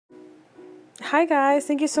Hi guys,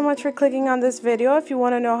 thank you so much for clicking on this video. If you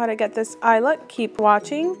want to know how to get this eye look, keep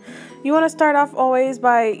watching. You want to start off always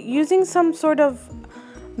by using some sort of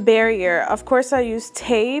barrier. Of course I use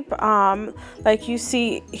tape like you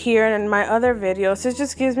see here in my other videos. It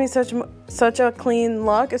just gives me such a clean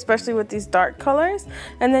look, especially with these dark colors.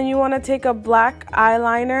 And then you want to take a black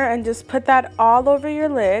eyeliner and just put that all over your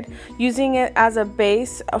lid, using it as a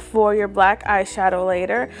base for your black eyeshadow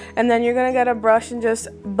later. And then you're gonna get a brush and just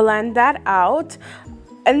blend that out.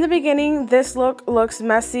 In the beginning this look looks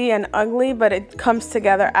messy and ugly, but it comes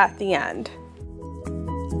together at the end.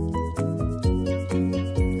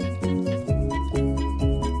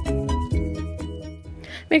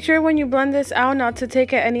 Make sure when you blend this out not to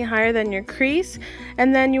take it any higher than your crease.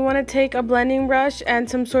 And then you want to take a blending brush and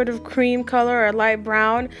some sort of cream color or light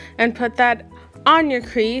brown and put that on your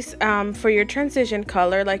crease for your transition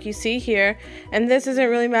color like you see here. And this doesn't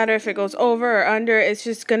really matter if it goes over or under, it's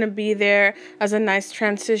just going to be there as a nice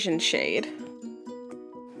transition shade.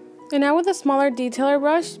 And now with a smaller detailer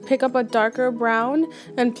brush, pick up a darker brown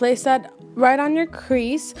and place that right on your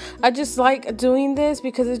crease. I just like doing this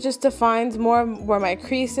because it just defines more where my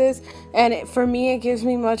crease is, and for me it gives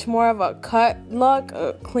me much more of a cut look,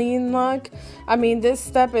 a clean look. I mean, this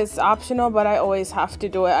step is optional, but I always have to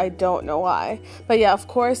do it. I don't know why, but yeah, of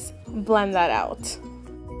course, blend that out.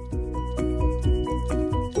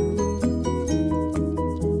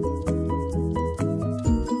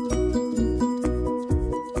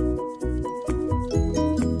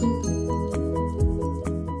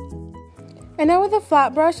 And now with a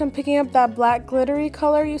flat brush, I'm picking up that black glittery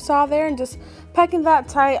color you saw there and just packing that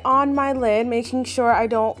tight on my lid, making sure I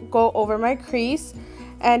don't go over my crease.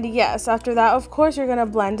 And yes, after that, of course, you're going to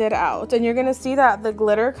blend it out. And you're going to see that the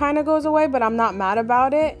glitter kind of goes away, but I'm not mad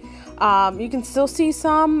about it. You can still see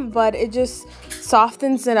some, but it just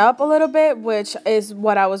softens it up a little bit, which is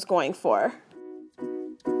what I was going for.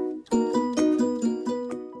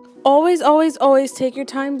 Always take your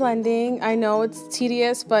time blending. I know it's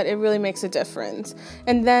tedious, but it really makes a difference.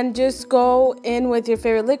 And then just go in with your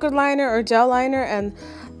favorite liquid liner or gel liner and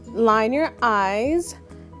line your eyes,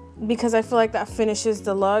 because I feel like that finishes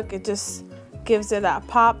the look. It just gives it that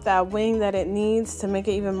pop, that wing that it needs to make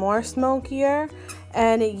it even more smokier.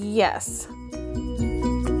 And yes.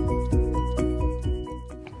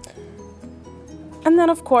 And then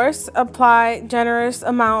of course apply generous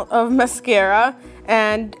amount of mascara.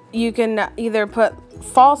 And you can either put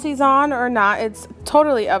falsies on or not. It's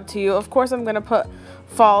totally up to you. Of course, I'm going to put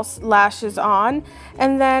false lashes on.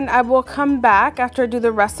 And then I will come back after I do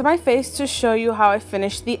the rest of my face to show you how I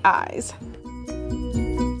finish the eyes.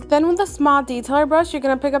 Then with a small detailer brush, you're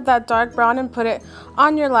going to pick up that dark brown and put it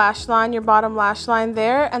on your lash line, your bottom lash line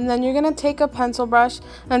there. And then you're going to take a pencil brush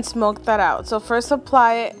and smoke that out. So first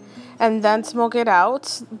apply it and then smoke it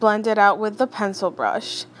out. Blend it out with the pencil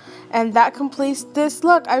brush. And that completes this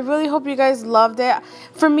look. I really hope you guys loved it.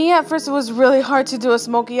 For me, at first, it was really hard to do a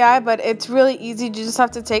smoky eye, but it's really easy. You just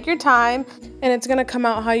have to take your time, and it's gonna come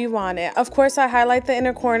out how you want it. Of course, I highlight the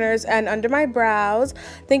inner corners and under my brows.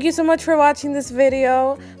 Thank you so much for watching this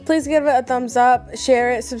video. Please give it a thumbs up,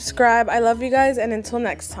 share it, subscribe. I love you guys, and until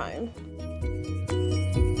next time.